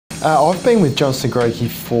I've been with Johnston Grocke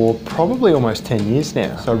for probably almost 10 years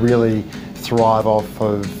now, so I really thrive off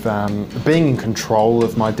of being in control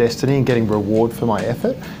of my destiny and getting reward for my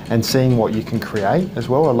effort and seeing what you can create as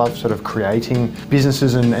well. I love sort of creating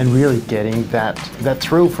businesses and really getting that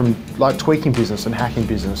thrill from like tweaking business and hacking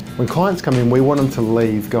business. When clients come in, we want them to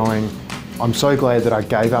leave going, I'm so glad that I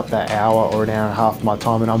gave up that hour or an hour and a half of my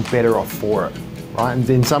time and I'm better off for it. Right? And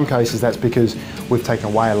in some cases that's because we've taken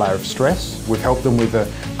away a layer of stress, we've helped them with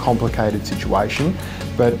a complicated situation,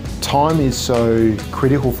 but time is so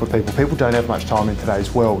critical for people. People don't have much time in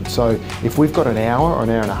today's world, so if we've got an hour or an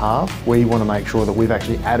hour and a half, we want to make sure that we've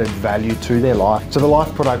actually added value to their life. So the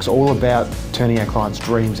Life product's all about turning our clients'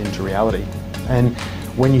 dreams into reality. And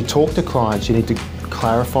when you talk to clients, you need to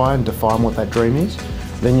clarify and define what that dream is.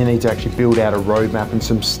 Then you need to actually build out a roadmap and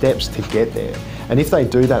some steps to get there. And if they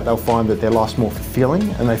do that, they'll find that their life's more fulfilling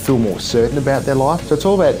and they feel more certain about their life. So it's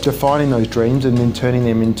all about defining those dreams and then turning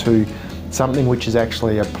them into something which is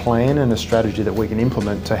actually a plan and a strategy that we can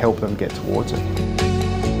implement to help them get towards it.